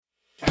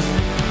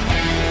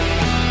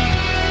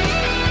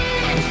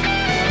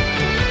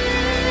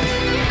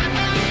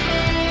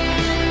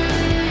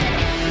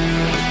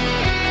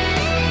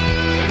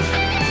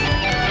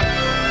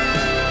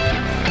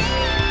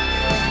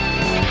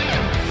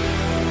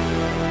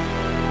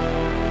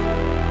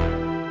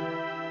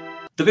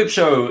The BIP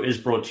Show is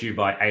brought to you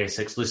by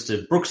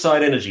ASX-listed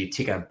Brookside Energy,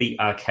 ticker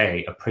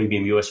BRK, a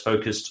premium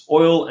US-focused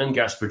oil and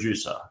gas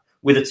producer.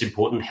 With its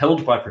important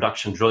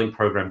held-by-production drilling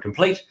program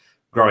complete,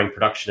 growing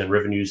production and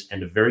revenues,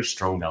 and a very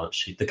strong balance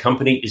sheet, the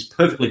company is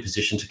perfectly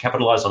positioned to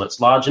capitalise on its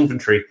large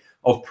inventory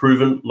of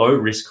proven,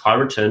 low-risk,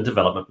 high-return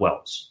development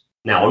wells.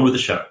 Now, on with the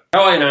show.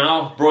 How are you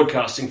now?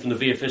 Broadcasting from the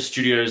VFS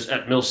studios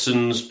at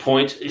Milson's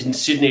Point in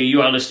Sydney,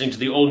 you are listening to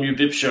the all-new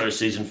BIP Show,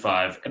 Season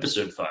 5,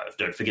 Episode 5.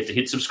 Don't forget to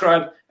hit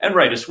subscribe and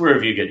rate us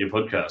wherever you get your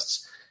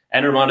podcasts.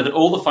 And a reminder that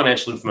all the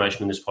financial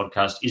information in this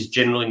podcast is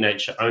general in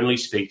nature. Only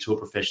speak to a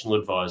professional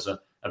advisor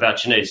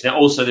about your needs. Now,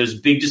 also, there's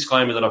a big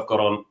disclaimer that I've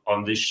got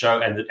on this show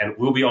and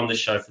will be on this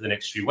show for the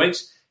next few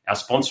weeks. Our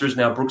sponsor is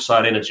now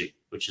Brookside Energy,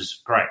 which is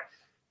great.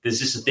 There's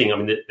just a thing. I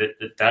mean,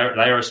 they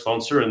are a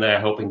sponsor and they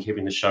are helping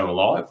keeping the show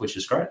alive, which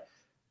is great.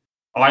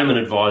 I'm an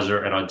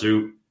advisor and I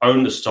do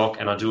own the stock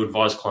and I do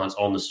advise clients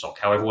on the stock.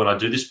 However, when I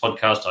do this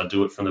podcast, I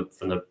do it from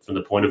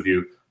the point of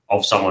view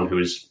of someone who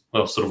is,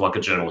 well, sort of like a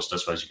journalist, I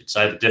suppose you could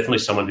say, but definitely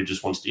someone who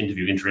just wants to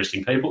interview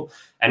interesting people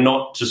and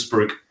not to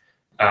spruik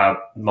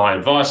my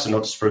advice and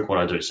not to spruik what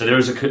I do. So there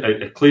is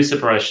a clear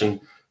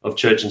separation of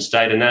church and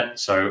state in that.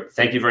 So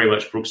thank you very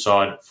much,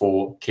 Brookside,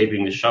 for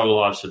keeping the show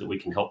alive so that we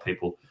can help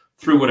people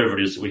through whatever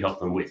it is that we help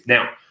them with.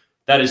 Now,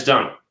 that is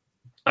done.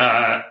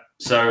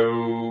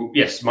 So,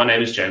 yes, my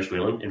name is James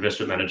Whelan,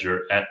 investment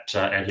manager at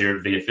here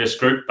at VFS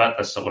Group, but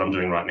that's not what I'm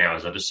doing right now,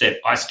 as I just said.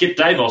 I skipped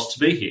Davos to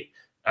be here.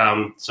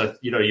 So,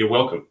 you're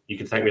welcome. You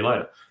can thank me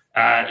later.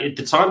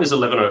 The time is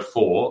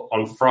 11:04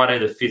 on Friday,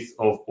 the 5th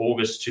of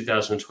August,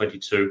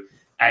 2022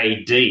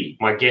 AD.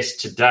 My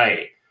guest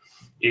today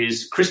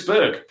is Chris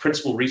Berg,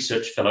 Principal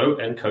Research Fellow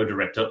and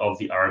Co-Director of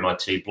the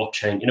RMIT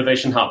Blockchain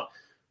Innovation Hub,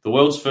 the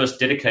world's first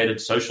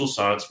dedicated social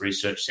science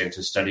research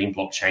centre studying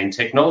blockchain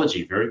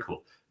technology. Very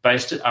cool.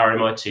 Based at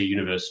RMIT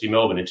University,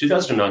 Melbourne. In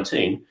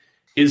 2019,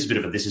 here's a bit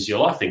of a This Is Your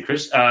Life thing,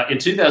 Chris. In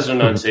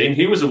 2019,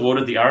 he was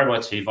awarded the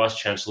RMIT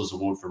Vice-Chancellor's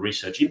Award for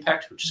Research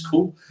Impact, which is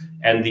cool,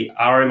 and the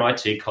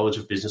RMIT College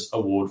of Business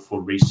Award for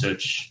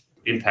Research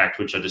Impact,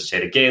 which I just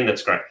said again.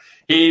 That's great.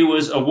 He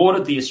was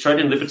awarded the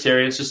Australian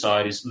Libertarian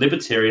Society's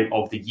Libertarian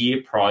of the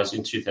Year prize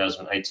in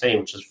 2018,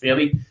 which is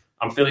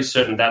I'm fairly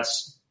certain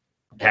that's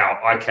how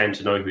I came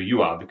to know who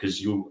you are,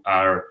 because you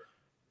are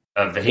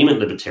a vehement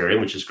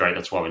libertarian, which is great.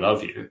 That's why we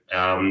love you.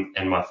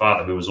 And my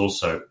father, who was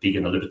also big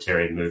in the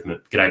libertarian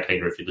movement, g'day,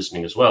 Peter, if you're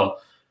listening as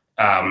well,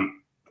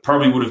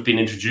 probably would have been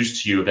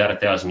introduced to you about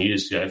 1,000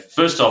 years ago.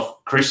 First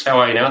off, Chris, how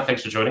are you now?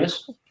 Thanks for joining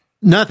us.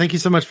 No, thank you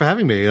so much for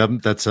having me.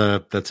 That's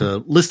a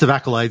list of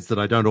accolades that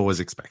I don't always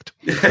expect.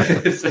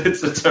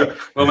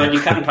 Well, mate, you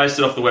cut and paste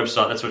it off the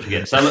website. That's what you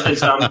get. So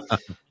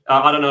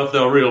I don't know if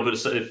they're real, but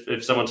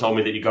if someone told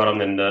me that you got them,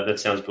 then that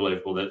sounds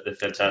believable. They're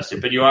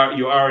fantastic. But you are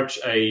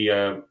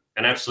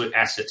an absolute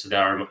asset to the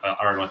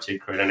RMIT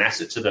crew, and an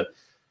asset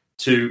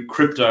to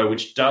crypto,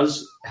 which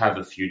does have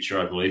a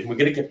future, I believe. And we're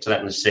going to get to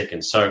that in a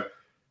second. So,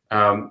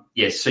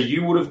 yes, so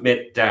you would have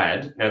met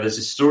Dad. Now, there's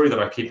this story that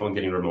I keep on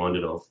getting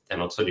reminded of,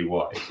 and I'll tell you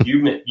why.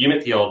 You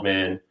met the old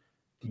man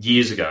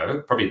years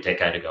ago, probably a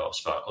decade ago,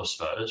 I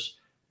suppose.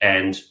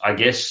 And I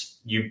guess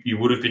you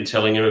would have been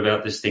telling him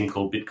about this thing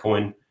called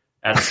Bitcoin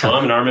at the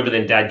time. And I remember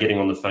then Dad getting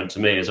on the phone to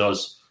me as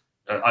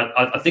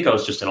I think I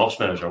was just an ops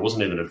manager. I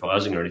wasn't even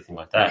advising or anything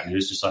like that. And he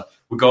was just like,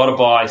 "We got to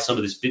buy some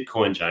of this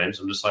Bitcoin, James."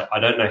 I'm just like, "I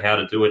don't know how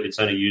to do it. It's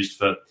only used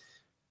to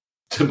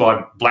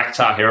buy black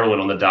tar heroin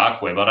on the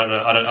dark web. I don't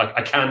know.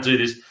 I can't do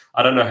this.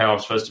 I don't know how I'm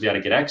supposed to be able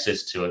to get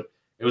access to it."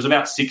 It was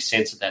about 6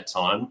 cents at that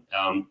time.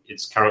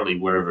 It's currently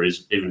wherever it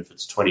is, even if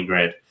it's 20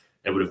 grand,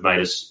 it would have made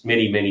us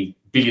many, many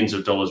billions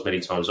of dollars many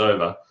times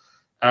over.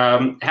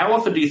 How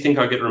often do you think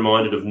I get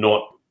reminded of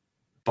not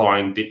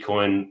buying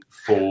Bitcoin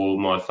for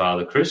my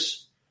father,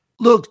 Chris?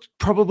 Look,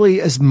 probably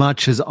as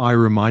much as I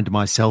remind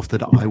myself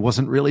that I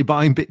wasn't really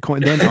buying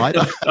Bitcoin then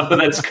either. Oh,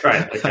 that's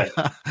great. Okay.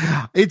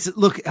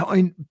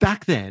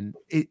 Back then,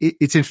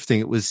 it's interesting.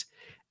 It was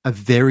a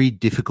very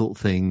difficult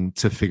thing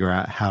to figure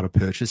out how to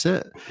purchase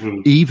it.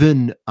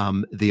 Even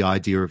the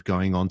idea of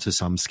going onto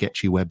some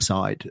sketchy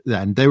website,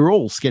 and they were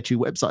all sketchy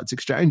websites,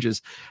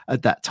 exchanges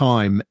at that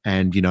time,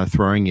 and,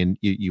 throwing in,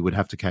 you would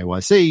have to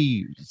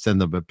KYC, send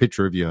them a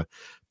picture of your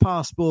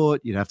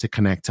passport, you'd have to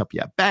connect up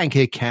your bank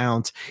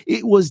account.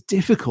 It was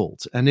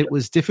difficult, and it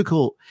was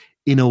difficult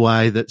in a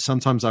way that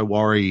sometimes I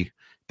worry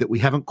that we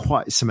haven't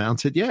quite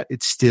surmounted yet.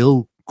 It's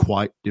still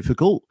quite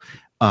difficult.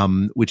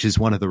 Which is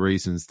one of the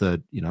reasons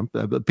that,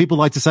 people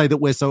like to say that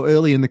we're so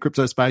early in the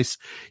crypto space.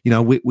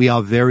 We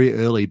are very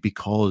early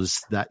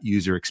because that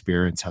user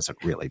experience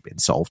hasn't really been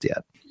solved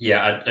yet.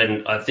 Yeah,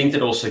 and I think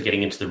that also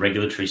getting into the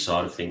regulatory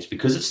side of things,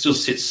 because it still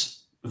sits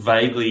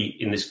vaguely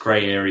in this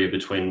grey area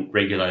between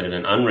regulated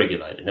and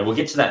unregulated. Now, we'll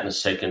get to that in a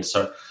second.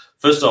 So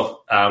first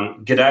off,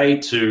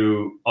 g'day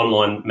to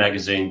online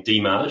magazine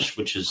Dimage,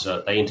 which is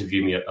they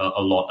interview me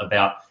a lot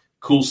about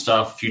cool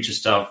stuff, future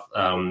stuff.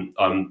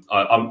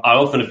 I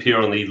often appear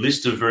on the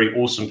list of very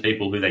awesome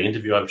people who they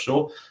interview, I'm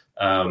sure.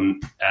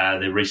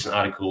 Their recent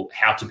article,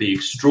 How to Be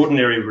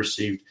Extraordinary,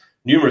 received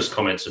numerous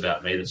comments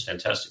about me. That's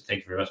fantastic.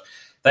 Thank you very much.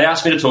 they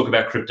asked me to talk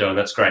about crypto, and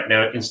that's great.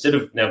 Now,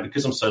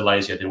 because I'm so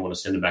lazy, I didn't want to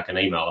send them back an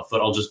email. I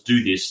thought I'll just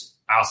do this,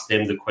 ask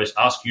you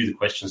the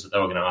questions that they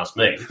were going to ask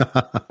me,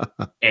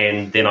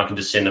 and then I can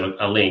just send them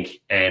a link,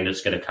 and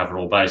it's going to cover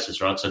all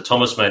bases, right? So,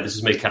 Thomas, mate, this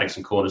is me cutting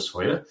some corners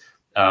for you,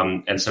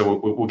 and so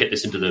we'll get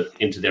this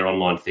into their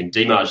online thing.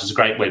 Demarge is a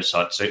great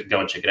website, so go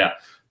and check it out.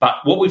 But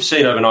what we've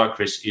seen overnight,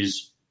 Chris,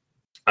 is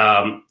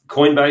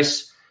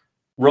Coinbase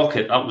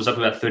was up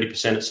about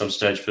 30% at some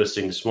stage first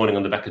thing this morning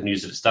on the back of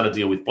news that it's done a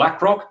deal with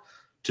BlackRock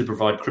to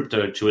provide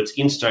crypto to its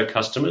Insto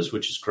customers,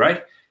 which is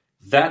great.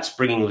 That's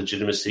bringing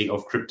legitimacy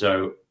of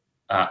crypto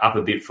up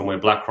a bit from where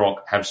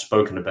BlackRock have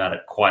spoken about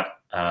it quite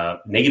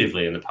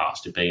negatively in the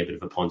past, it being a bit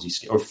of a Ponzi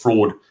scheme or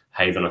fraud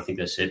haven, I think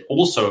they said.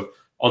 Also,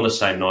 on the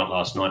same night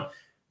last night,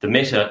 the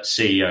Meta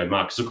CEO,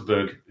 Mark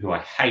Zuckerberg, who I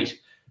hate,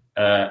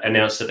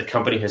 announced that the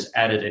company has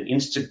added an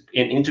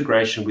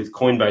integration with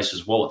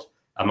Coinbase's wallet,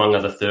 among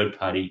other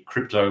third-party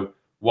crypto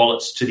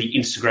wallets, to the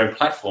Instagram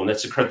platform.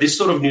 This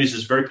sort of news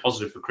is very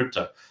positive for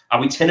crypto.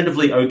 Are we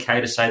tentatively okay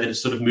to say that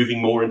it's sort of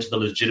moving more into the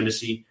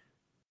legitimacy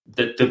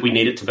that we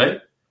need it to be?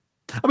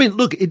 I mean,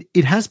 look,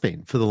 it has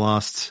been for the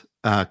last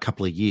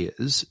couple of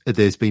years.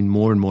 There's been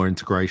more and more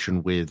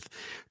integration with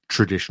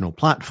traditional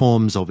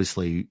platforms.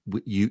 Obviously,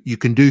 you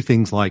can do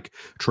things like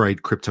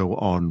trade crypto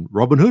on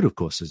Robinhood. Of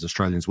course, as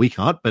Australians, we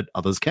can't, but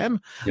others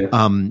can.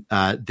 Yeah.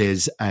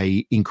 There's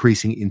a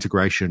increasing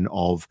integration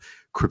of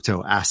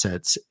crypto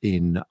assets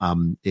in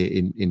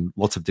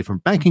lots of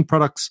different banking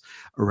products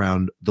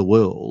around the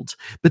world.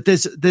 But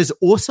there's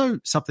also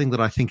something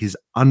that I think is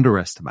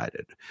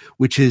underestimated,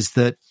 which is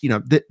that,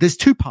 there's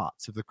two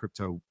parts of the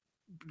crypto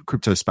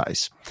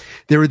space.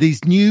 There are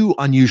these new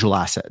unusual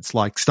assets,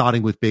 like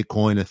starting with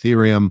Bitcoin,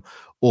 Ethereum,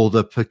 all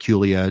the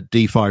peculiar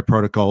DeFi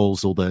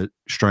protocols, all the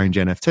strange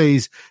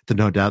NFTs that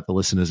no doubt the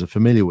listeners are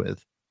familiar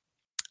with.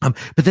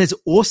 But there's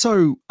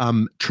also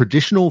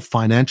traditional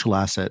financial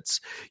assets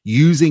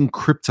using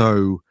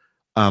crypto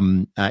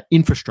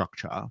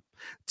infrastructure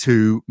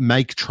to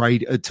make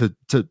trade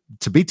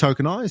to be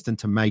tokenized and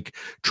to make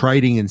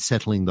trading and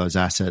settling those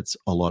assets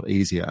a lot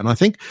easier. And I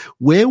think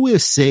where we're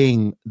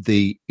seeing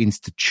the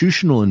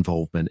institutional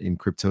involvement in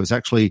crypto is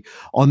actually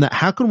on that.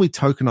 How can we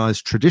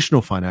tokenize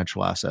traditional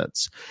financial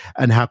assets,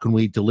 and how can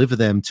we deliver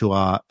them to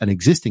an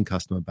existing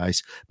customer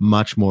base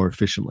much more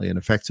efficiently and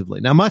effectively?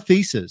 Now, my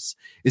thesis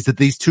is that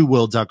these two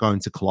worlds are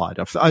going to collide.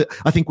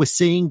 I think we're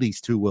seeing these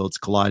two worlds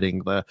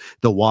colliding: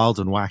 the wild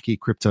and wacky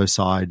crypto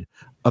side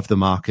of the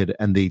market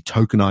and the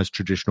tokenized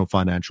traditional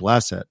financial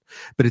asset.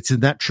 But it's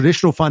in that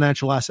traditional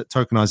financial asset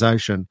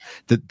tokenization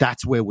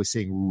that's where we're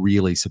seeing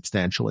really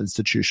substantial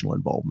institutional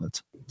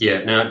involvement.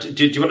 Yeah. Now,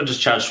 do you want to just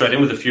charge straight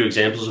in with a few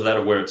examples of that,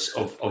 of where it's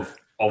of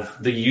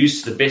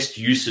the best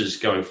uses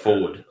going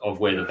forward of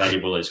where the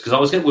valuable is?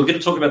 Because we're going to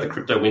talk about the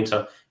crypto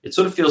winter. It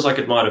sort of feels like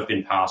it might have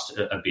been past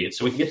a bit,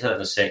 so we can get to that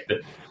in a sec. But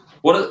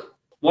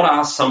what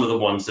are some of the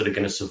ones that are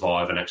going to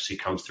survive and actually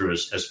come through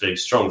as being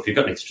strong? If you've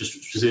got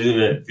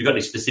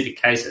any specific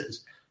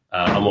cases,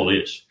 I'm all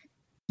ears.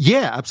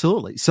 Yeah,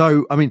 absolutely.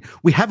 So, I mean,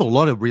 we have a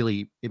lot of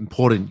really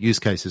important use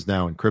cases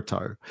now in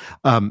crypto.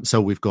 So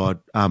we've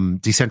got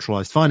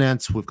decentralized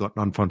finance, we've got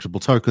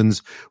non-fungible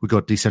tokens, we've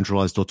got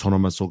decentralized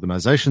autonomous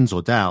organizations,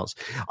 or DAOs.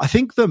 I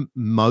think the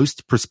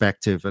most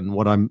prospective and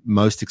what I'm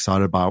most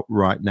excited about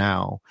right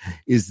now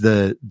is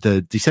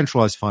the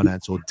decentralized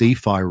finance, or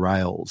DeFi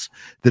rails,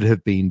 that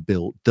have been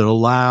built that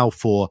allow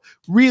for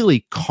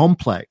really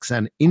complex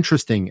and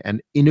interesting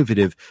and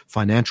innovative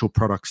financial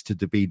products to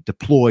be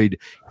deployed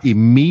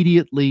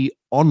immediately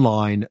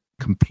online,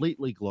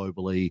 completely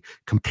globally,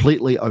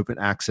 completely open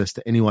access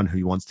to anyone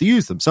who wants to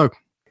use them. So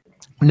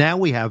now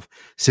we have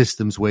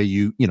systems where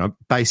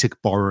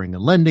basic borrowing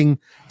and lending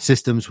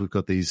systems. We've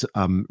got these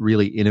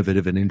really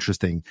innovative and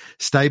interesting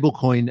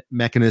stablecoin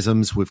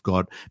mechanisms. We've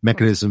got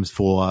mechanisms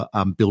for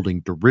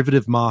building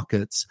derivative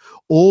markets,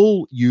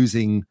 all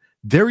using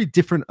very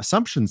different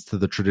assumptions to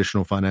the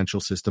traditional financial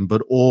system,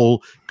 but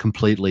all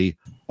completely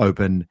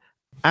open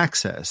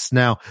access.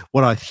 Now,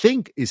 what I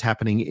think is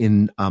happening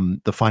in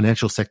the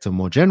financial sector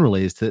more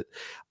generally is that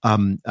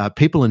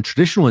people in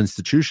traditional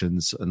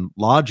institutions and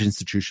large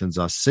institutions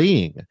are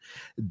seeing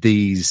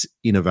these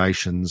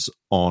innovations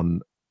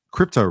on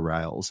crypto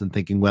rails and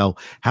thinking, well,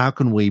 how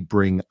can we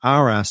bring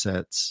our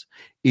assets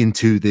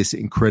into this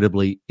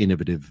incredibly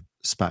innovative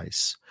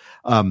space?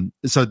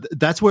 So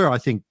that's where I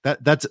think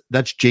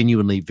that's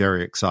genuinely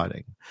very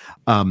exciting,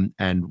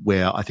 and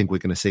where I think we're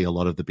going to see a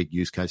lot of the big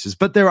use cases.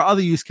 But there are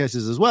other use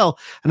cases as well.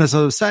 And as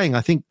I was saying,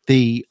 I think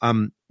the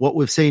what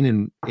we've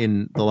seen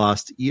in the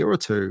last year or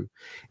two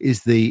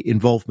is the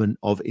involvement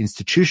of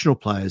institutional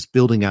players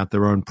building out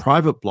their own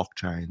private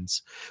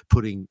blockchains,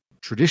 putting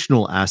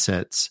traditional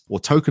assets or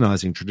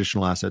tokenizing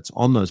traditional assets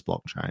on those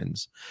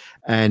blockchains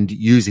and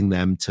using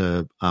them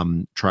to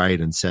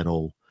trade and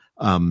settle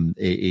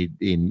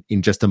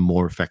in just a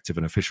more effective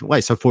and efficient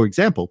way. So, for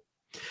example,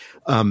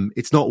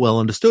 it's not well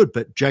understood,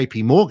 but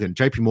JP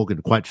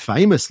Morgan quite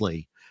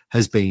famously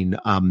has been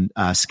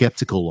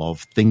skeptical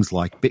of things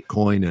like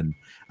Bitcoin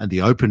and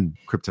the open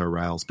crypto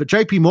rails. But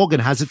JP Morgan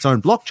has its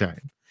own blockchain.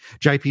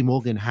 JP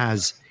Morgan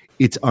has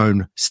its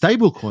own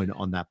stablecoin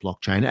on that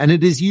blockchain, and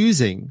it is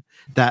using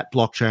that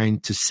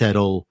blockchain to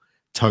settle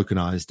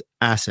tokenized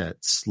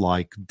assets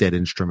like debt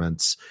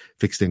instruments,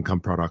 fixed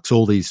income products,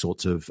 all these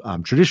sorts of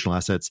traditional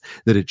assets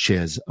that it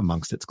shares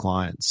amongst its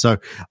clients. So,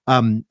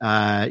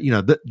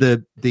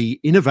 the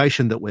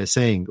innovation that we're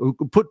seeing,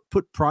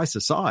 put price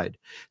aside,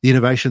 the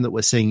innovation that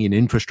we're seeing in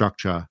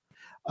infrastructure,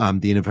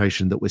 the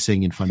innovation that we're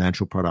seeing in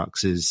financial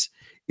products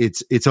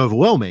it's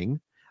overwhelming.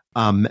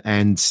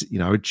 And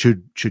it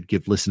should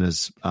give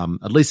listeners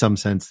at least some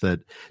sense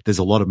that there's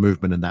a lot of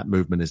movement, and that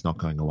movement is not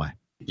going away.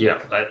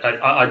 Yeah,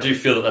 I do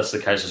feel that that's the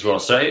case as well.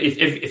 So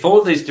if all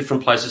of these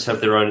different places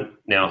have their own,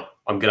 now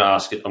I'm going to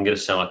ask it, I'm going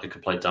to sound like a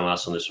complete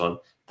dumbass on this one.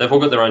 They've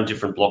all got their own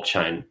different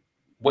blockchain.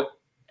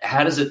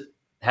 How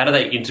do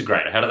they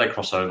integrate? How do they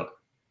cross over?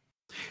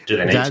 Do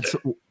they need That's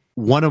to?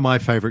 One of my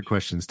favorite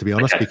questions, to be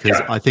honest, because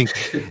I think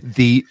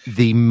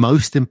the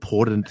most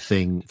important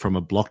thing from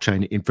a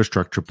blockchain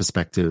infrastructure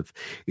perspective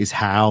is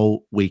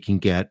how we can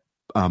get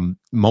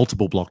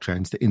multiple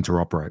blockchains to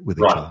interoperate with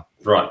each other.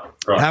 Right.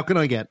 How can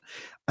I get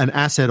an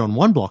asset on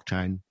one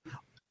blockchain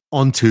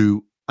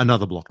onto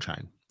another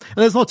blockchain? And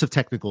there's lots of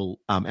technical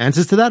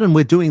answers to that, and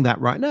we're doing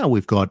that right now.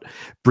 We've got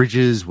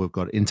bridges, we've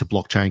got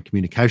inter-blockchain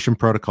communication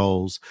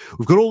protocols,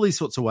 we've got all these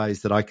sorts of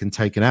ways that I can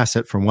take an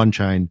asset from one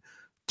chain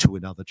to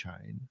another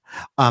chain.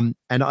 And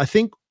I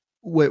think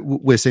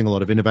we're seeing a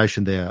lot of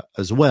innovation there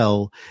as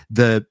well.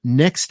 The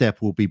next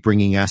step will be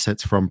bringing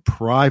assets from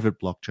private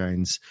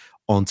blockchains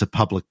onto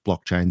public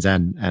blockchains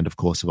and of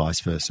course vice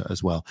versa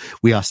as well.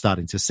 We are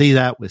starting to see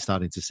that. We're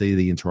starting to see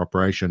the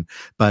interoperation,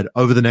 but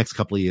over the next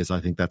couple of years,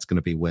 I think that's going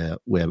to be where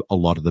a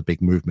lot of the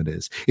big movement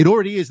is. It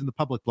already is in the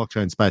public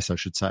blockchain space, I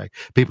should say.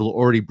 People are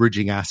already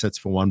bridging assets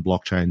from one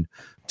blockchain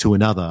to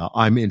another.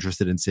 I'm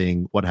interested in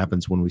seeing what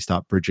happens when we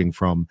start bridging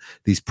from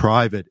these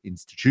private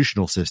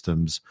institutional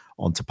systems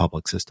onto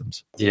public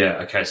systems. Yeah.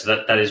 Okay.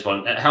 So that is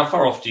one. How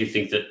far off do you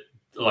think that,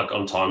 like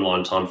on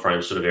time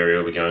frame sort of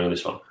area, we're going on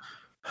this one?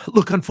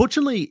 Look,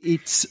 unfortunately,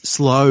 it's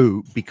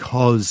slow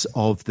because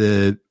of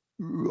the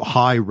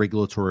high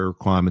regulatory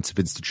requirements of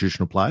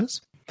institutional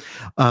players.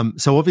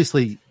 So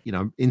obviously,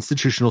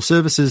 institutional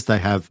services, they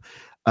have,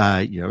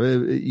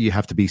 you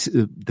have to be,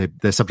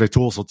 they're subject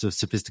to all sorts of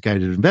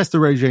sophisticated investor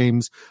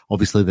regimes.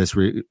 Obviously, there's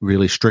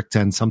really strict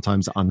and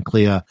sometimes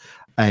unclear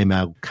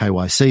AML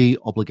KYC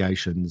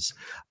obligations.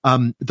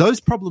 Those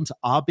problems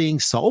are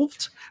being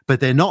solved, but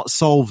they're not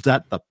solved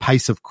at the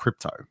pace of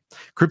crypto.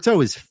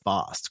 Crypto is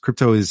fast.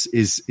 Crypto is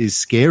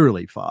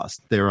scarily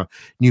fast. There are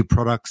new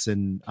products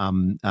and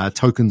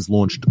tokens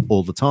launched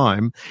all the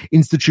time.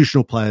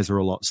 Institutional players are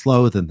a lot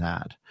slower than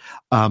that.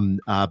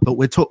 But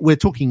we're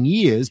talking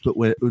years, but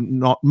we're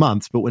not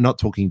months, but we're not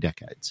talking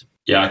decades.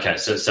 Yeah. Okay.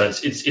 So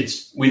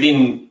it's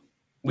within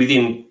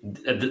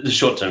the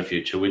short term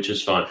future, which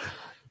is fine.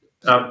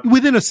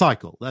 Within a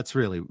cycle, that's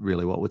really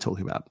what we're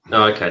talking about.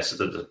 Oh, okay,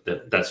 so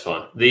that's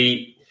fine.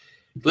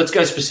 Let's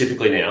go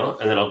specifically now,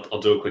 and then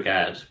I'll do a quick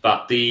ad.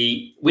 But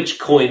which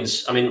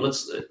coins? I mean,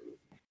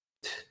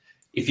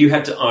 if you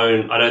had to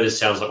own, I know this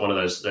sounds like one of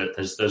those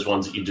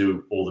ones that you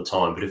do all the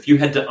time, but if you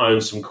had to own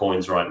some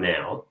coins right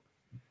now,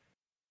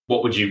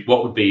 what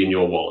would be in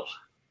your wallet?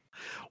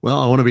 Well,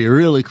 I want to be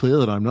really clear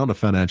that I'm not a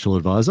financial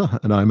advisor,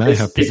 and I may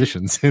have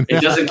positions.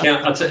 It doesn't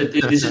count.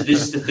 This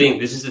is the thing.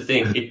 This is the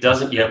thing. It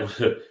doesn't yet.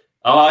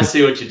 Oh, I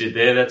see what you did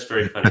there. That's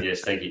very funny.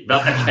 Yes, thank you.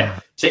 But okay,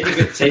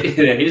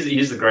 technically,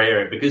 here's the grey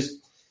area because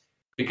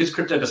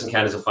crypto doesn't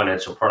count as a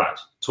financial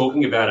product.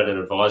 Talking about it and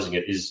advising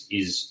it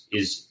is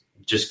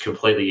just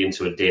completely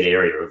into a dead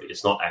area of it.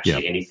 It's not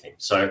actually anything.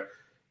 So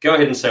go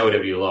ahead and say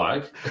whatever you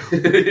like.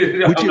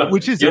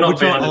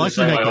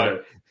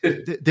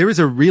 There is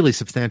a really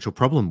substantial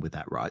problem with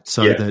that, right?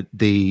 So that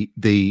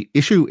the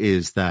issue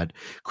is that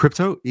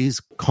crypto is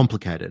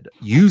complicated.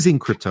 Using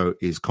crypto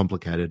is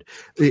complicated,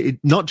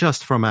 not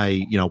just from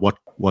a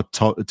what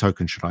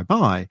token should I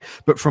buy,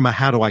 but from a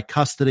how do I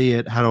custody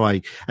it? How do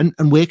I and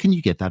where can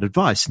you get that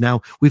advice?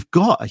 Now we've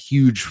got a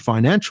huge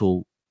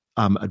financial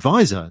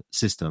advisor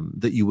system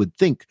that you would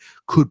think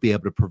could be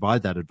able to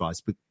provide that advice,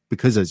 but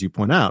because as you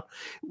point out,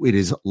 it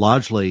is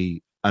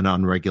largely an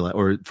unregulated,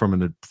 or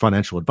from a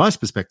financial advice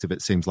perspective,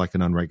 it seems like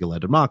an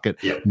unregulated market.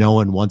 Yep. No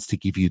one wants to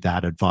give you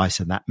that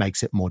advice, and that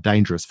makes it more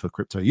dangerous for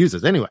crypto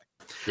users anyway.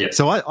 Yep.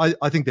 So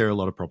I think there are a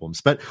lot of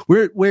problems, but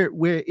we're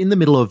in the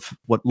middle of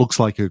what looks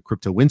like a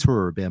crypto winter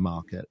or a bear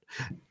market.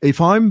 If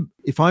I'm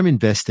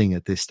investing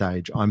at this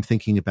stage, I'm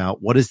thinking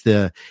about what is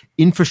the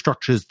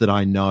infrastructures that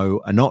I know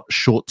are not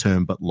short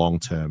term but long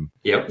term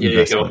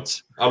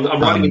investments. I'm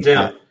writing it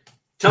down.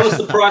 Tell us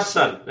the price,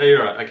 son. No,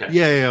 you're right. Okay.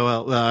 Yeah.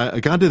 Well,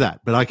 I can't do that,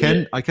 but I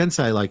can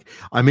say, like,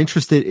 I'm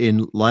interested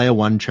in layer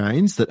one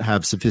chains that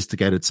have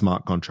sophisticated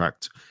smart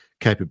contract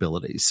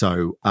capabilities.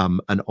 So,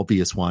 an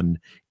obvious one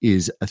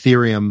is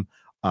Ethereum.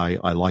 I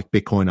like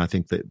Bitcoin. I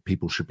think that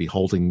people should be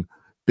holding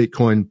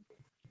Bitcoin.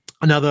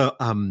 Another,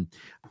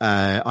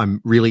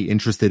 I'm really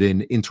interested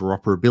in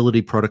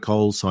interoperability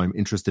protocols. So I'm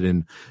interested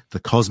in the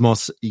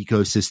Cosmos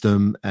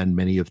ecosystem and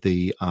many of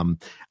the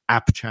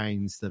app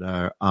chains that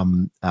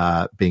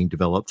are being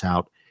developed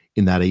out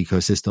in that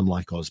ecosystem,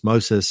 like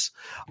Osmosis.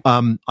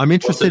 I'm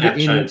interested What's an app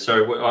in. chain?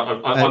 Sorry,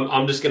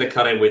 I'm just going to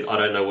cut in with I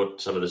don't know what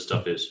some of this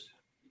stuff is.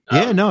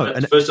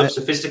 First off,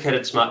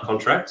 sophisticated smart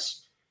contracts.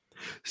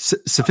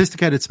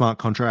 Sophisticated smart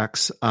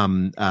contracts,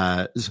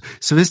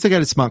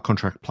 sophisticated smart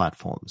contract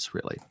platforms,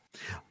 really.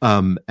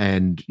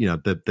 And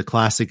the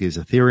classic is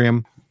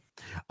Ethereum,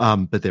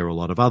 but there are a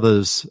lot of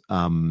others.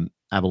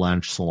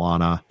 Avalanche,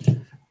 Solana,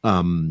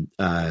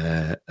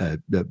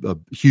 a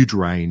huge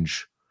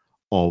range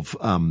of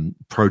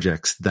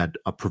projects that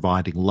are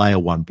providing layer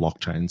one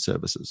blockchain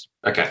services.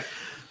 Okay.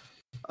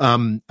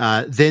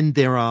 Then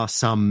there are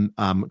some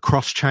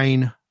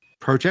cross-chain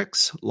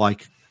projects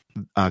like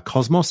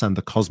Cosmos and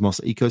the Cosmos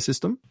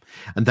ecosystem,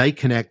 and they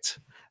connect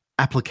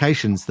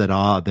applications that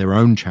are their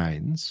own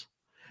chains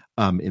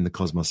in the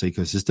Cosmos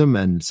ecosystem.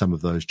 And some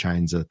of those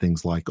chains are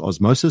things like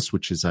Osmosis,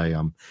 which is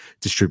a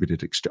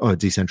distributed or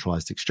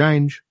decentralized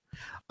exchange.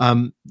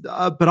 But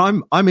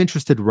I'm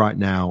interested right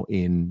now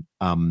in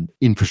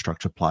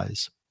infrastructure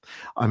plays.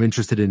 I'm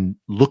interested in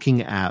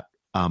looking at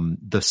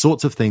the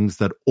sorts of things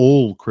that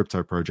all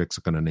crypto projects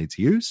are going to need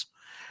to use.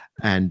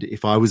 And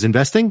if I was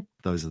investing,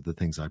 those are the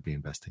things I'd be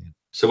investing in.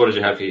 So what did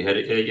you have here?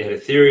 You had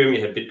Ethereum,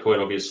 you had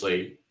Bitcoin,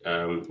 obviously,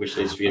 which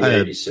needs to be in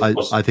there.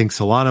 I think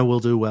Solana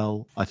will do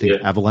well. I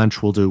think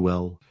Avalanche will do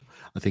well.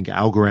 I think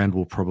Algorand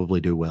will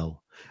probably do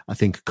well. I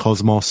think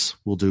Cosmos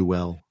will do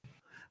well.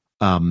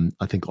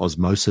 I think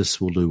Osmosis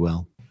will do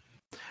well.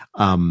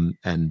 And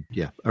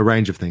a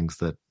range of things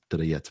that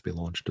are yet to be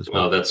launched as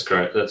well. Oh, that's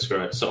great. That's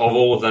great. So of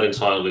all of that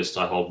entire list,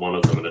 I hold one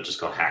of them, and it just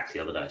got hacked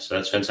the other day. So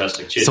that's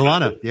fantastic. Cheers,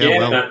 Solana.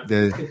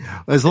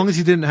 As long as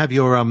you didn't have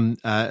your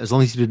as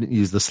long as you didn't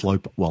use the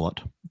Slope wallet,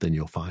 then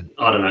you're fine.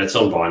 I don't know. It's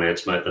on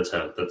Binance, mate. That's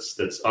how.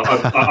 That's.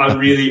 I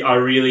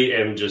really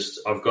am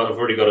just. I've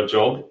already got a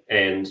job,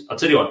 and I'll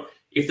tell you what.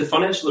 If the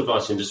financial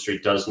advice industry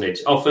does need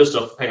to, first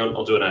off, hang on,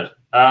 I'll do an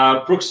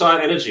ad.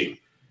 Brookside Energy.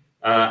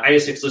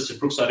 ASX listed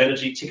Brookside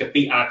Energy, ticker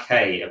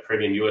BRK, a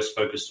premium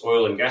US-focused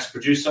oil and gas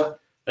producer.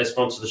 They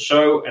sponsor the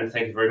show, and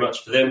thank you very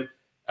much for them.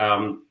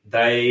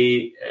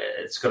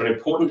 It's got an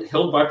important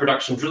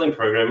held-by-production drilling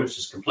program, which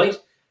is complete,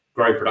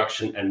 growing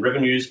production and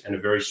revenues, and a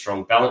very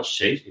strong balance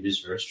sheet. It is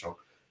very strong.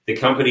 The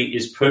company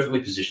is perfectly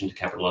positioned to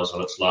capitalize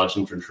on its large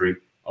inventory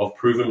of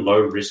proven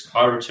low-risk,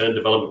 high-return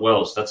development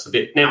wells. That's the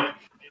bit. Now,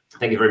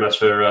 thank you very much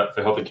for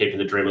helping keeping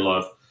the dream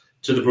alive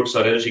to the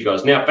Brookside Energy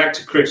guys. Now, back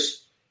to Chris.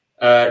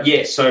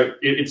 So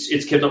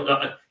it's kept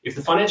up. If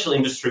the financial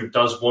industry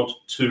does want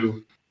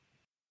to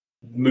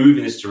move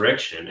in this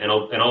direction, and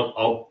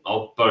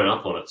I'll bone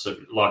up on it. So,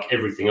 like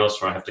everything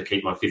else, where I have to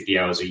keep my 50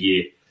 hours a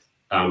year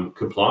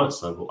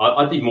compliance level,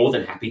 I'd be more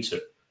than happy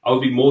to. I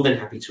would be more than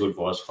happy to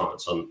advise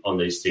clients on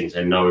these things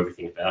and know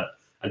everything about it.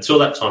 Until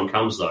that time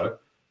comes, though,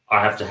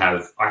 I have to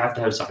have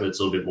something that's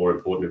a little bit more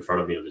important in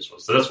front of me on this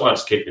one. So that's why I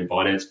just keep it in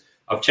Binance.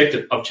 I've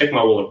checked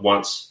my wallet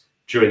once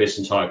during this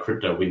entire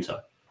crypto winter,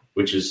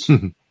 which is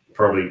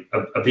probably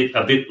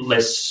a bit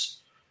less,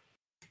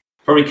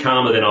 probably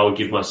calmer than I would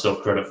give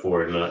myself credit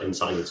for in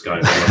something that's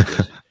going on like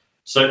this.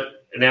 So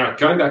now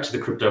going back to the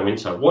crypto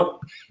winter,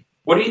 what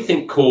do you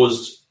think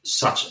caused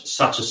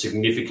such a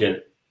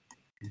significant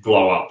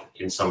blow up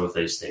in some of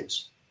these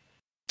things?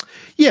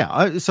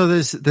 Yeah, so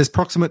there's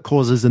proximate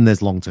causes and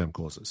there's long-term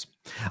causes.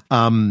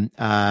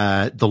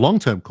 The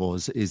long-term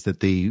cause is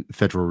that the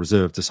Federal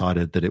Reserve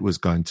decided that it was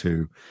going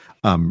to,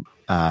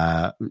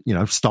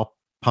 stop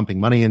pumping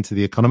money into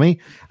the economy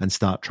and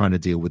start trying to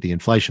deal with the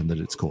inflation that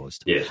it's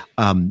caused. Yeah.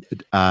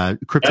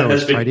 Crypto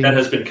trading that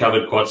has been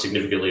covered quite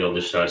significantly on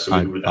this show. So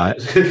I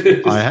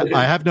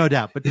have no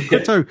doubt. But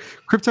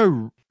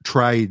crypto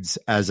trades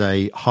as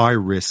a high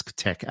risk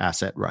tech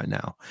asset right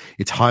now.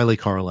 It's highly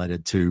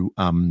correlated to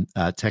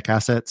tech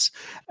assets,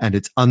 and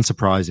it's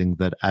unsurprising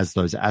that as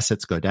those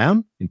assets go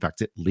down, in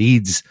fact, it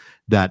leads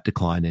that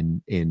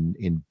decline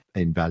in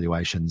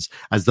valuations.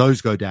 As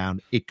those go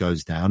down, it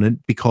goes down,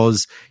 and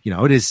because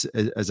it is,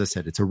 as I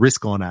said, it's a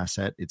risk on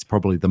asset. It's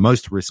probably the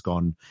most risk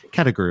on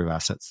category of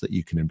assets that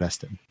you can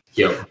invest in.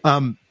 Yeah.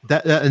 And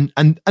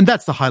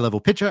that's the high level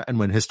picture. And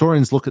when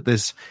historians look at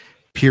this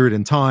period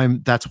in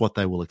time, that's what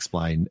they will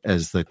explain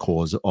as the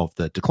cause of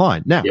the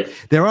decline. Now,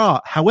 there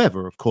are,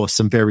 however, of course,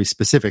 some very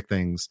specific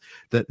things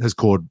that has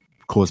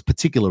caused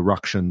particular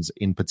ructions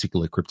in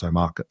particular crypto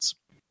markets.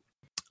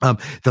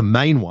 The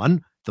main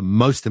one, the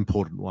most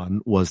important one,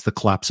 was the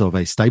collapse of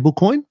a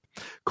stablecoin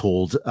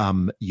called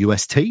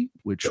UST,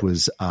 which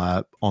was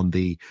on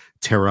the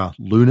Terra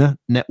Luna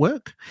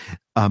network.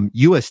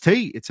 UST,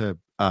 it's a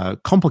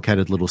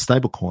complicated little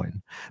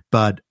stablecoin,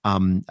 but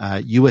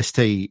UST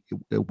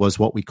was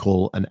what we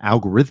call an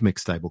algorithmic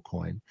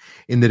stablecoin,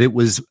 in that it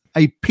was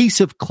a piece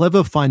of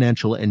clever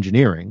financial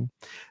engineering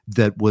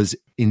that was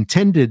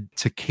intended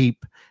to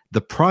keep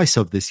the price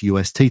of this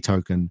UST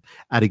token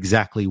at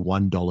exactly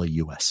 $1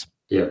 US.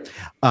 Yeah.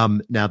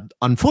 Now,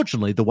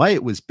 unfortunately, the way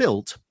it was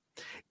built,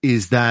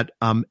 is that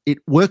it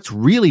worked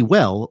really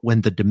well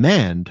when the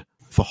demand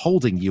for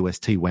holding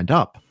UST went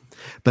up.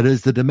 But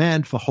as the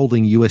demand for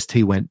holding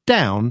UST went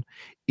down,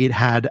 it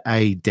had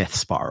a death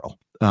spiral.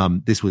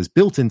 This was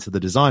built into the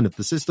design of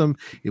the system.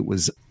 It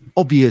was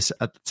obvious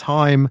at the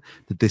time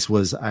that this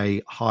was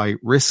a high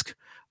risk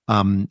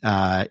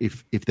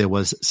if there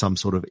was some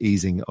sort of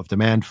easing of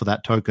demand for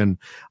that token.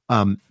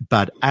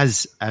 But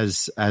as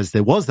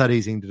there was that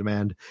easing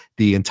demand,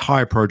 the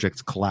entire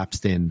project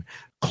collapsed in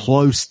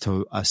close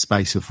to a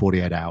space of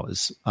 48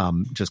 hours,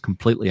 just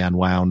completely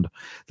unwound.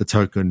 The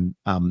token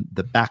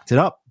that backed it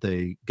up,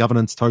 the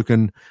governance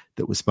token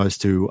that was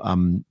supposed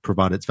to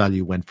provide its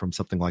value, went from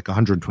something like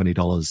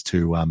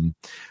 $120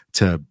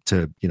 to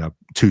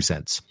 2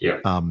 cents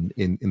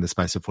in the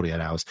space of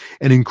 48 hours.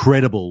 An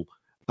incredible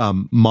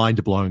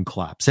mind-blowing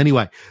collapse.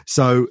 Anyway,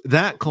 so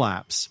that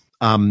collapse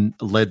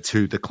led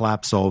to the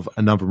collapse of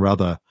a number of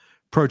other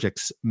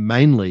projects,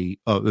 mainly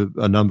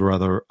a number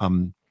of other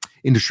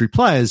industry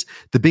players.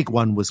 The big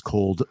one was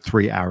called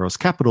 3 Arrows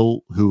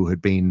Capital,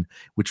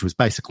 which was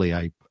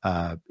basically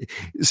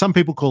some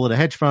people call it a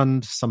hedge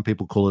fund, some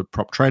people call it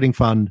prop trading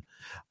fund.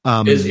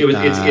 I'd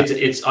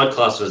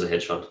class it as a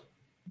hedge fund.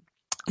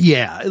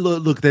 Yeah,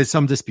 look, there's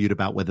some dispute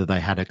about whether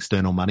they had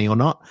external money or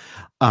not.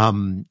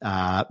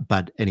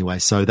 But anyway,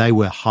 so they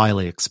were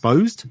highly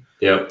exposed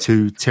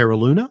to Terra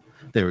Luna.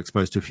 They were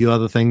exposed to a few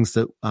other things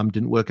that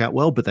didn't work out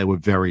well, but they were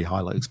very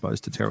highly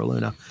exposed to Terra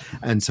Luna.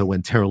 And so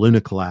when Terra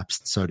Luna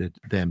collapsed, so did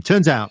them.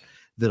 Turns out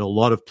that a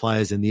lot of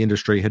players in the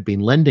industry had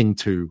been lending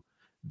to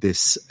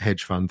this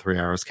hedge fund, 3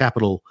 Arrows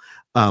Capital,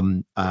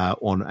 on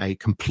a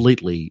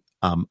completely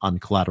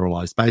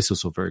uncollateralized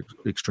basis, or very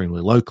extremely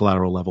low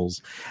collateral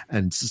levels.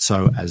 And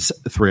so as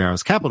 3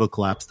 Arrows Capital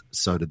collapsed,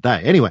 so did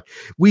they. Anyway,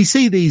 we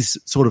see these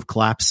sort of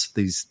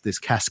this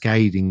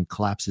cascading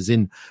collapses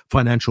in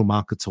financial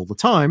markets all the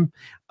time.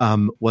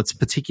 What's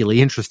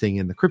particularly interesting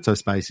in the crypto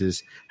space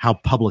is how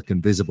public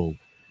and visible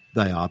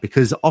they are,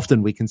 because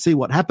often we can see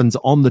what happens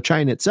on the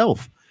chain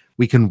itself.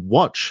 We can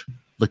watch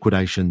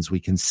liquidations. We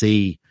can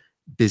see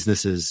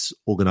businesses,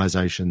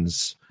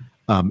 organizations,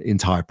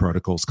 entire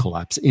protocols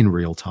collapse in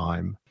real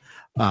time,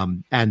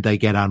 and they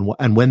get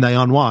and when they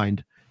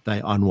unwind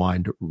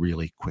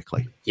really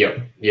quickly. Yeah.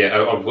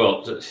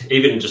 Well,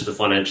 even just the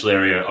financial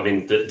area. I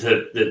mean,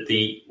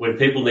 the when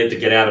people need to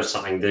get out of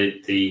something,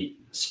 the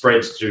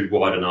spreads do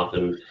widen up,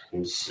 and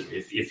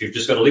if you've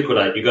just got to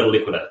liquidate, you've got to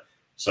liquidate.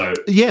 So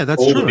yeah,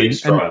 that's all true. The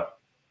bids dry.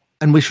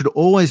 And we should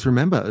always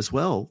remember as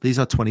well, these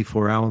are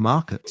 24-hour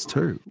markets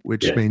too,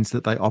 which means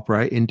that they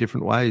operate in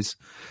different ways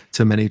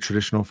to many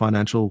traditional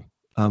financial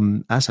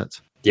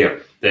assets. Yeah.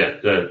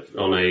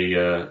 On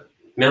a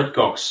Mt.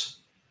 Gox.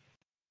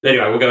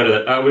 Anyway, we'll go to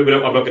that. I'm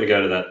not going to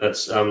go to that.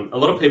 That's a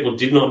lot of people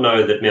did not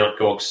know that Mt.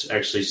 Gox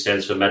actually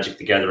stands for Magic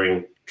the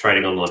Gathering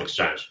Trading Online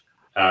Exchange.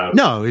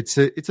 No, it's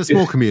a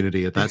small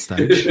community at that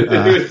stage.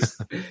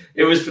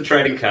 It was for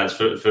trading cards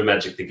for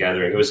Magic the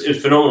Gathering. It was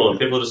phenomenal, and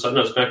people just said, "No,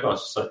 it's Mt.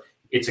 Gox."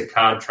 It's a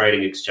card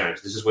trading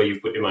exchange. This is where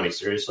you've put your money.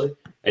 Seriously.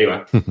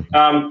 Anyway,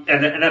 and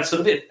that's sort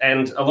of it.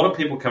 And a lot of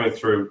people coming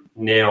through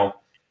now.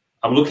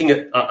 I'm looking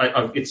at.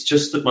 It's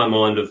just at my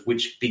mind of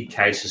which big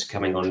case is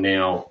coming on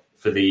now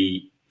for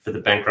the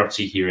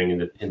bankruptcy hearing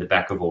in the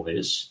back of all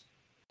this.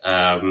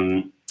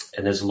 And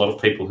there's a lot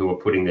of people who are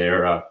putting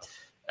their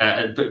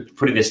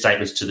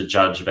statements to the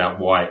judge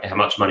about how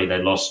much money they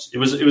lost. It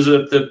was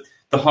the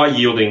high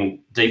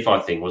yielding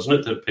DeFi thing, wasn't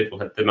it? That people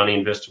had their money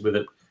invested with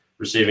it,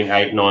 receiving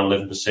 8, 9,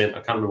 11%. I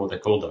can't remember what they're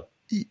called though.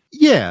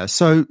 Yeah,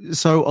 so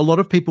a lot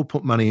of people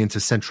put money into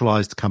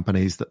centralized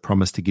companies that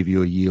promise to give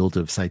you a yield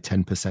of, say,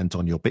 10%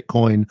 on your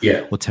Bitcoin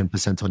or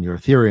 10% on your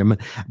Ethereum.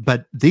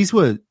 But these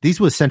were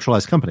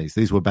centralized companies.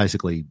 These were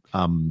basically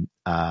they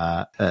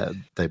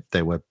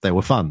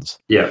were funds.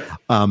 Yeah.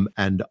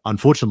 And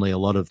unfortunately, a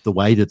lot of the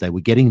way that they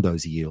were getting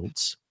those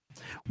yields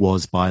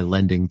was by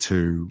lending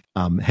to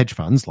hedge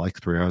funds like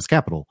 3 Arrows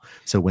Capital.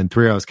 So when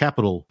 3 Arrows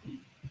Capital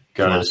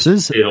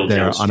collapses,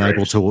 they're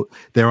unable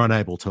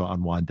to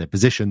unwind their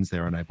positions.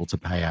 They're unable to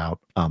pay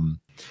out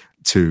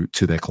to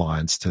their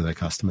clients, to their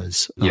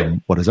customers,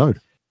 what is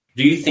owed.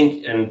 Do you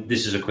think, and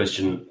this is a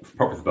question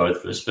probably for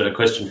both of us, but a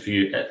question for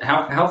you,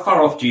 how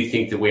far off do you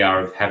think that we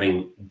are of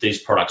having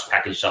these products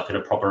packaged up in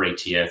a proper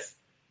ETF,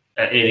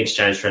 an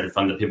exchange traded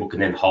fund that people can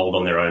then hold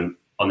on their own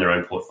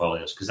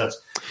portfolios? Because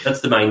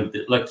that's the main,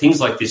 like, things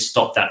like this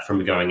stop that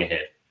from going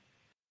ahead.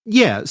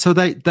 Yeah, so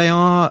they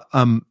are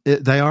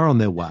on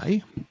their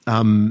way.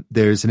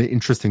 There's an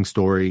interesting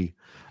story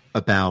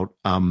about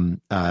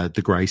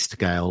the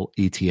Grayscale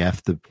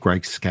ETF, the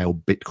Grayscale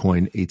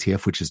Bitcoin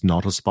ETF, which is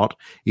not a spot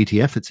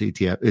ETF. It's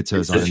ETF. It's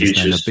as I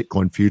understand,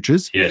 Bitcoin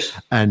futures. Yes.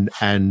 And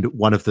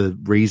one of the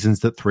reasons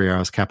that 3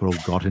 Arrows Capital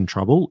got in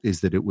trouble is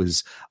that it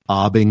was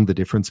arbing the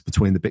difference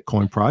between the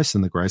Bitcoin price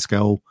and the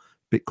Grayscale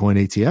Bitcoin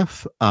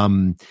ETF.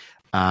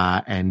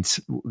 and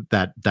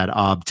that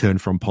arb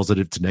turned from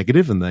positive to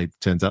negative, and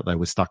turns out they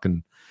were stuck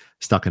in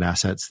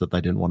assets that they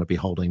didn't want to be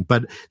holding.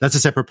 But that's a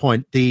separate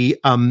point. The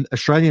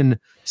Australian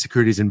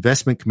Securities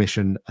Investment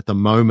Commission at the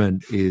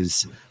moment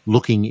is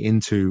looking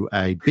into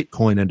a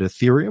Bitcoin and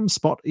Ethereum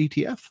spot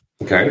ETF.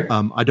 Okay.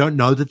 I don't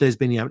know that there's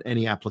been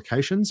any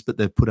applications, but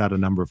they've put out a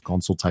number of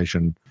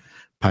consultation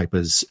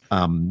papers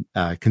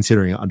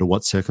considering under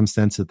what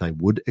circumstances they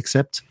would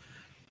accept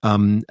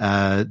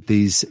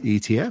these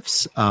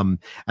ETFs,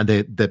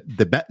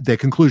 and their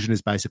conclusion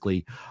is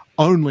basically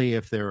only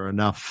if there are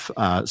enough.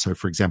 So,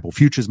 for example,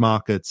 futures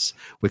markets,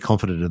 we're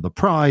confident in the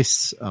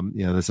price.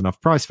 There's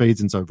enough price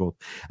feeds and so forth.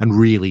 And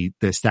really,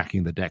 they're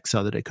stacking the deck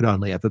so that it could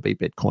only ever be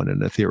Bitcoin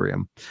and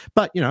Ethereum.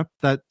 But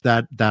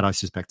that I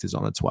suspect is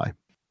on its way.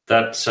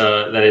 That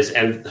is,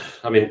 and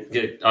I mean,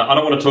 I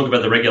don't want to talk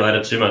about the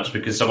regulator too much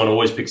because someone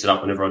always picks it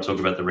up whenever I talk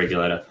about the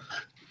regulator.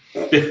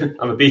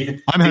 I'm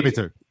happy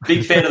to.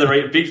 Big fan of the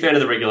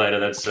regulator.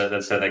 That's how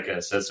that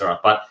goes. That's all right.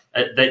 But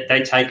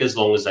they take as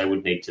long as they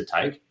would need to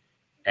take,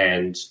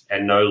 and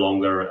no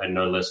longer and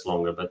no less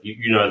longer. But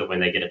you know that when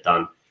they get it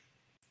done,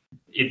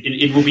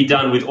 it will be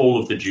done with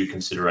all of the due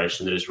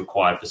consideration that is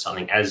required for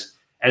something as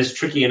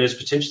tricky and as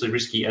potentially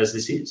risky as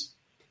this is.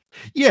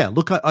 Yeah,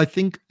 look, I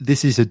think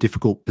this is a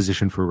difficult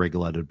position for a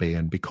regulator to be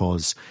in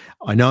because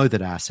I know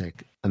that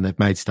Assoc, and they've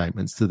made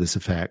statements to this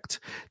effect,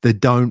 they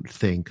don't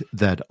think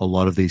that a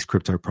lot of these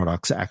crypto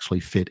products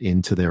actually fit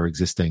into their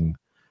existing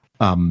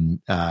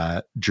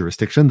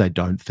jurisdiction. They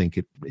don't think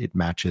it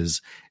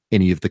matches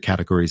any of the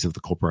categories of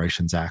the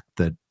Corporations Act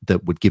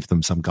that would give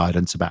them some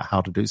guidance about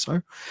how to do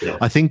so. Yeah.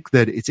 I think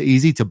that it's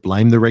easy to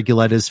blame the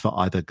regulators for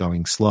either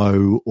going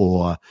slow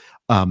or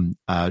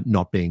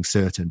not being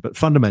certain. But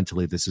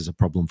fundamentally, this is a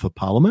problem for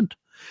Parliament.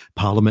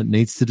 Parliament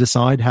needs to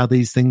decide how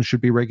these things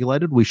should be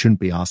regulated. We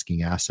shouldn't be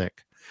asking Assoc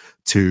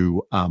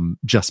to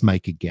just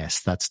make a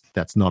guess.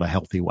 That's not a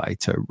healthy way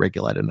to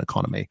regulate an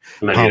economy.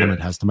 Maybe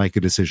Parliament has to make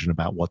a decision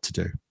about what to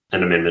do.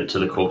 An amendment to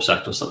the Corps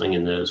Act or something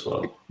in there as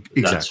well.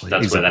 Exactly.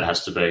 That's where that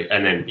has to be.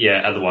 And then,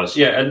 otherwise,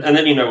 and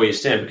then you know where you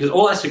stand. Because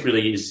all Assoc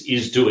really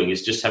is doing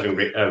is just having,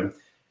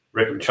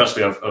 trust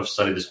me, I've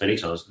studied this many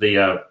times.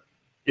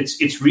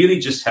 It's really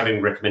just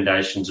having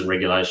recommendations and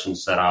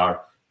regulations that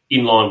are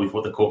in line with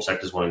what the Corps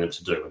Act is wanting them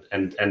to do.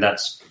 And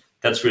that's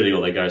really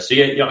all they go. So,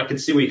 I can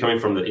see where you're coming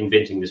from, that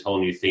inventing this whole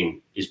new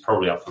thing is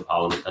probably up for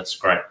Parliament. That's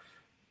great.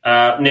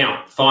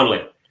 Now, finally,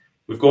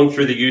 we've gone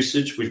through the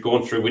usage. We've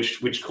gone through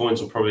which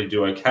coins will probably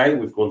do okay.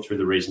 We've gone through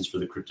the reasons for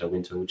the crypto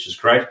winter, which is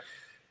great.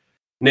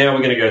 Now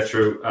we're going to go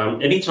through,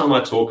 anytime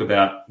I talk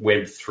about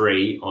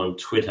Web3 on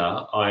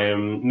Twitter, I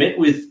am met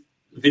with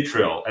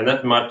vitriol, and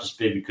that might just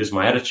be because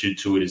my attitude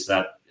to it is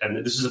that,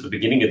 and this is at the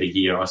beginning of the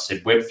year, I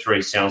said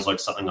Web3 sounds like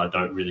something I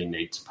don't really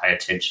need to pay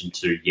attention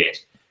to yet.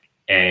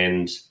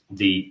 And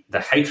the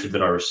hatred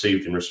that I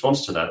received in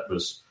response to that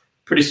was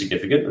pretty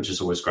significant, which is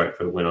always great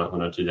for when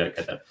I do that.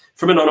 Get that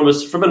from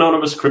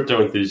anonymous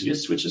crypto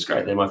enthusiasts, which is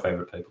great. They're my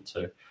favorite people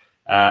too.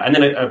 And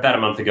then about a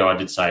month ago, I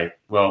did say,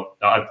 well,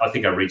 I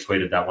think I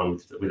retweeted that one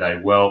with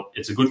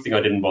it's a good thing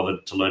I didn't bother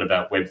to learn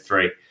about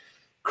Web3.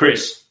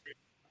 Chris,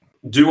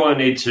 do I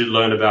need to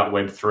learn about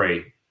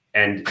Web3?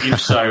 And if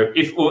so,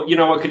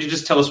 could you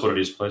just tell us what it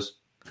is, please?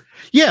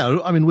 Yeah,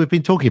 I mean, we've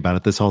been talking about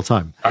it this whole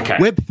time. Okay.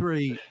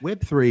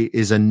 Web3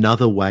 is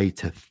another way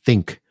to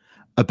think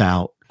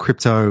about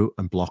crypto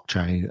and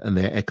blockchain and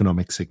their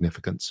economic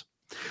significance.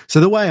 So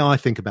the way I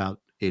think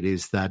about it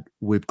is that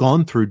we've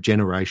gone through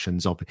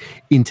generations of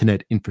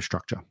internet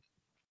infrastructure.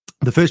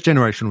 The first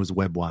generation was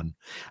Web 1,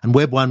 and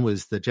Web 1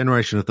 was the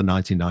generation of the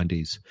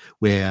 1990s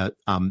where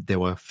there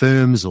were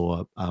firms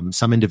or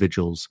some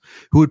individuals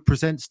who would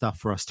present stuff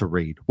for us to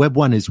read. Web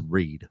 1 is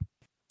read.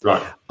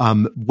 Right.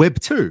 Web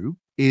 2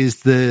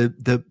 is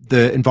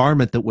the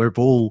environment that we've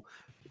all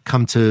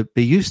come to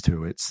be used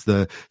to. It's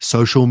the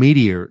social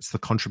media, it's the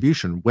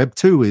contribution. Web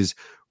 2 is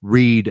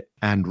read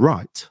and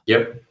write.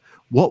 Yep.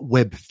 What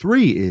Web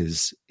 3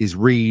 is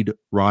read,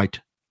 write,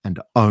 and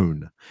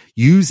own.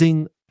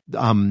 Using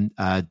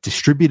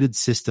distributed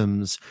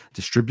systems,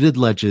 distributed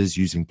ledgers,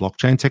 using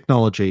blockchain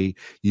technology,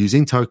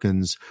 using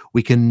tokens,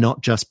 we can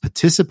not just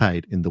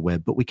participate in the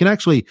web, but we can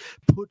actually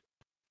put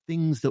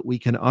things that we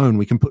can own.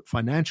 We can put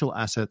financial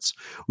assets,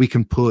 we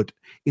can put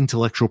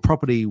intellectual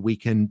property, we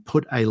can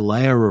put a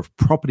layer of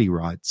property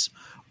rights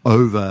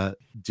over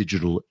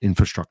digital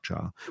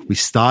infrastructure. We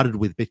started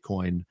with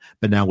Bitcoin,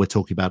 but now we're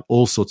talking about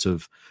all sorts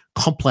of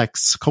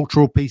complex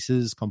cultural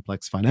pieces,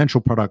 complex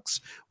financial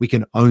products. We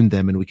can own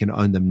them, and we can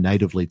own them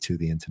natively to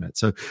the internet.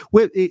 So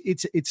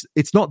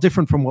it's not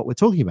different from what we're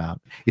talking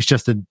about. It's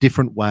just a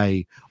different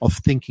way of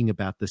thinking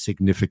about the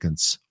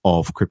significance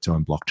of crypto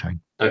and blockchain.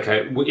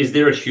 Okay. Is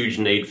there a huge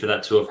need for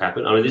that to have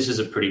happened? I mean, this is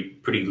a pretty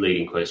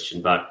leading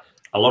question, but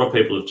a lot of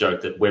people have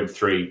joked that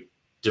Web3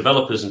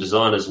 developers and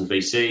designers and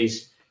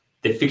VCs,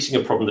 they're fixing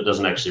a problem that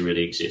doesn't actually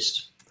really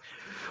exist.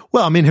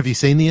 Well, I mean, have you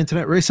seen the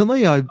internet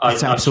recently?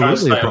 It's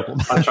absolutely a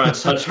problem. I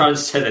try and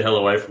stay the hell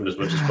away from it as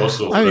much as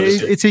possible. I mean,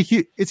 it's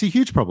a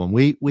huge problem.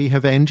 We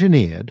have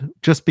engineered,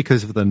 just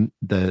because of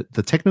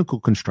the technical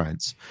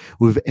constraints,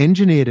 we've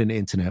engineered an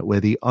internet where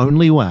the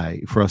only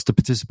way for us to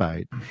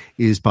participate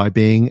is by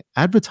being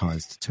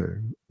advertised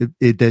to.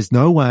 There's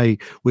no way.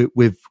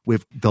 We've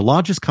the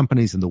largest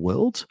companies in the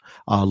world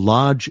are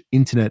large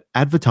internet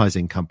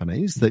advertising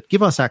companies that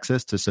give us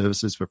access to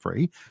services for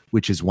free,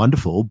 which is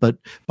wonderful, but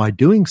by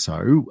doing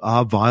so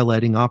are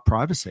violating our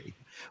privacy.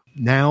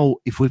 Now,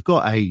 if we've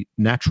got a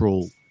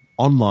natural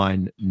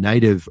online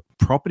native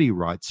property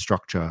rights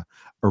structure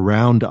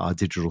around our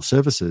digital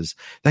services,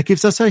 that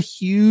gives us a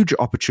huge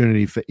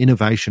opportunity for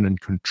innovation and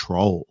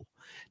control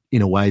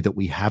in a way that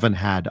we haven't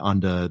had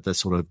under the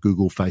sort of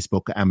Google,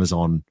 Facebook,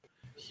 Amazon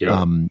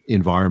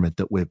environment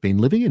that we've been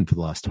living in for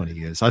the last 20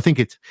 years. I think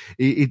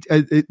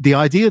the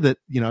idea that,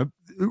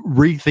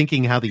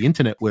 rethinking how the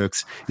internet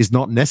works is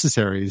not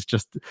necessary is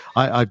just,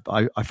 I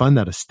find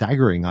that a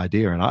staggering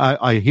idea. And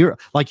I hear,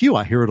 like you,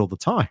 I hear it all the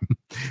time.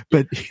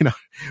 But,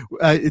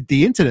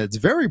 the internet's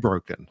very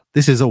broken.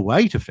 This is a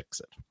way to fix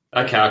it.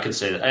 Okay, I can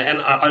see that.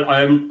 And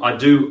I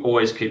do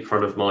always keep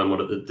front of mind what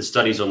the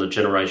studies on the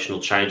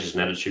generational changes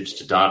and attitudes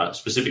to data,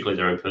 specifically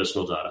their own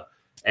personal data.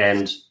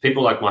 And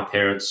people like my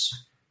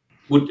parents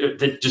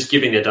they're just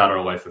giving their data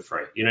away for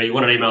free. You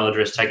want an email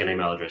address, take an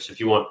email address.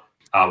 If you want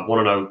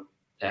to know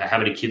how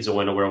many kids I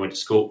went or where I went to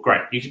school,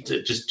 great. You can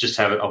just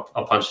have it.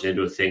 I'll punch it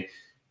into a thing.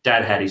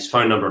 Dad had his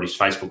phone number on his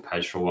Facebook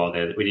page for a while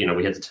there. We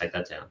had to take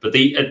that down. But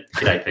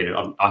g'day, Peter.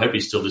 I hope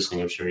he's still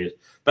listening. I'm sure he is.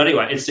 But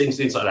anyway, it's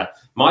things like that.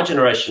 My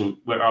generation,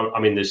 where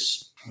I'm in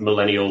this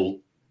millennial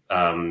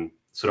I'm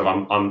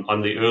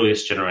the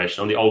earliest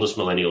generation. I'm the oldest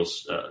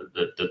millennials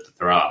that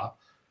there are.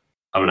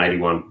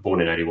 I'm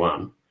born in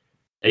 81.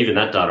 Even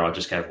that data I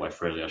just gave away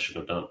freely. I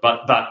shouldn't have done it.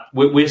 But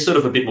we're sort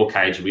of a bit more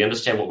cagey. We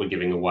understand what we're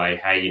giving away.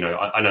 Hey,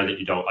 I know that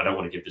I don't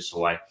want to give this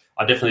away.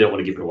 I definitely don't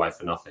want to give it away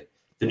for nothing.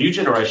 The new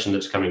generation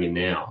that's coming in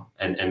now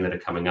and that are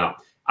coming up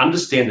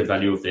understand the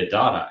value of their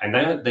data,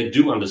 and they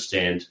do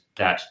understand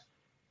that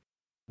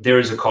there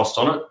is a cost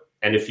on it.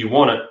 And if you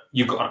want it,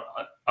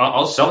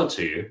 I'll sell it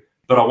to you,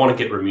 but I want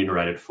to get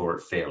remunerated for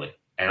it fairly.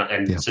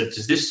 So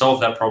does this solve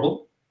that problem?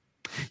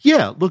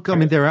 Yeah, look, I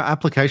mean, there are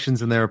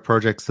applications and there are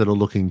projects that are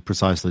looking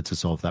precisely to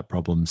solve that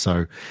problem.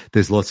 So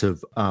there's lots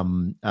of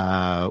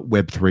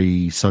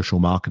Web3 social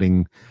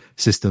marketing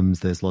systems.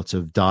 There's lots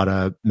of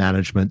data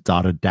management,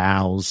 data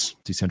DAOs,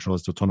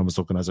 decentralized autonomous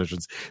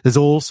organizations. There's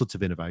all sorts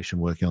of innovation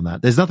working on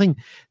that. There's nothing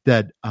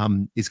that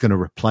is going to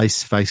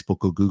replace Facebook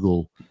or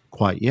Google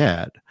quite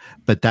yet,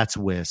 but that's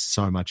where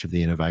so much of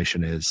the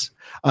innovation is.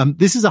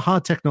 This is a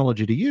hard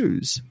technology to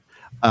use.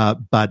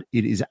 But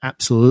it is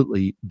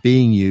absolutely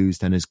being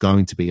used and is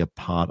going to be a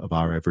part of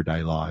our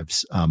everyday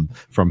lives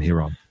from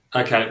here on.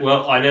 Okay,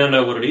 well, I now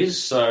know what it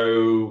is,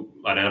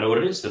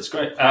 That's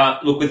great.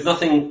 Look, with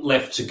nothing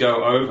left to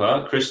go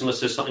over, Chris, unless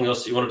there's something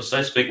else that you wanted to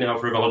say, speak now,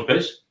 forever hold your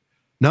peace.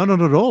 No,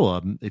 not at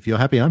all. If you're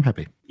happy, I'm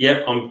happy.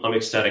 Yeah, I'm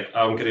ecstatic.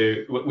 I'm going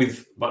to,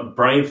 with my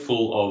brain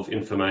full of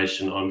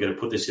information, I'm going to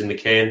put this in the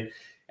can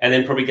and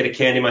then probably get a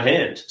can in my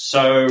hand.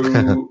 So...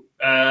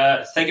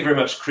 thank you very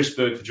much, Chris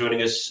Berg, for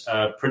joining us,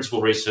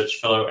 Principal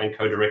Research Fellow and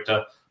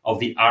Co-Director of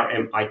the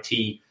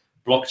RMIT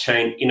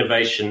Blockchain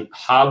Innovation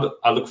Hub.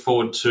 I look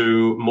forward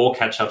to more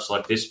catch-ups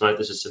like this, mate.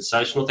 This is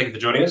sensational. Thank you for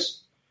joining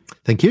us.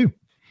 Thank you.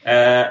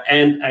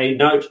 And a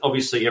note,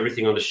 obviously,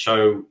 everything on the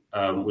show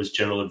was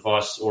general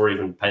advice or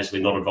even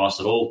basically not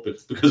advice at all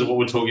because of what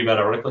we're talking about,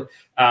 ironically.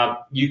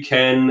 You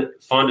can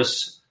find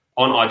us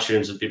on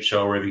iTunes at Bip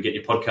Show or wherever you get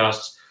your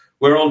podcasts.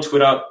 We're on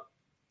Twitter.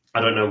 I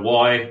don't know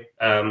why.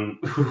 I've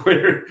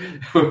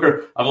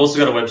also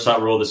got a website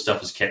where all this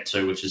stuff is kept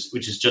to, which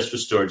is just for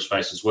storage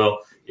space as well.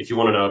 If you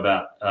want to know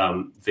about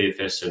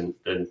VFS,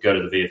 then go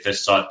to the VFS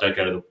site. Don't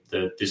go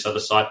to this other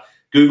site.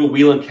 Google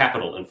Whelan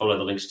Capital and follow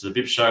the links to the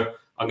BIP Show.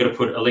 I'm going to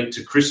put a link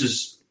to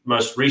Chris's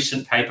most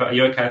recent paper. Are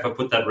you okay if I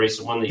put that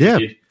recent one that you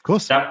did? Of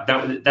course. That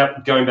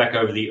going back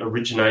over the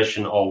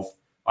origination of.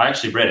 I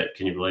actually read it,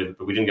 can you believe it?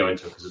 But we didn't go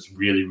into it because it's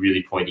really,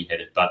 really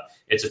pointy-headed. But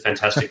it's a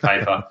fantastic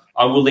paper.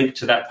 I will link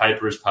to that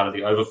paper as part of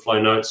the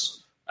overflow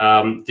notes.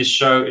 This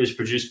show is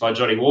produced by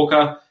Johnny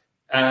Walker,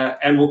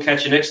 and we'll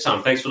catch you next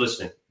time. Thanks for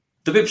listening.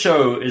 The BIP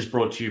Show is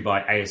brought to you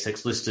by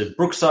ASX-listed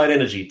Brookside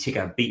Energy,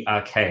 ticker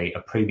BRK,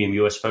 a premium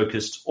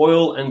US-focused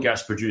oil and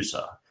gas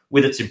producer.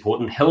 With its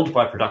important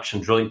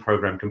held-by-production drilling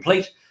program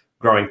complete,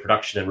 growing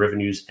production and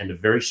revenues, and a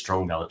very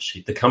strong balance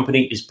sheet, the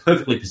company is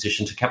perfectly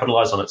positioned to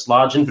capitalize on its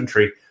large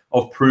inventory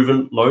of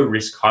proven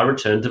low-risk,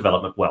 high-return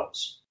development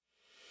wells.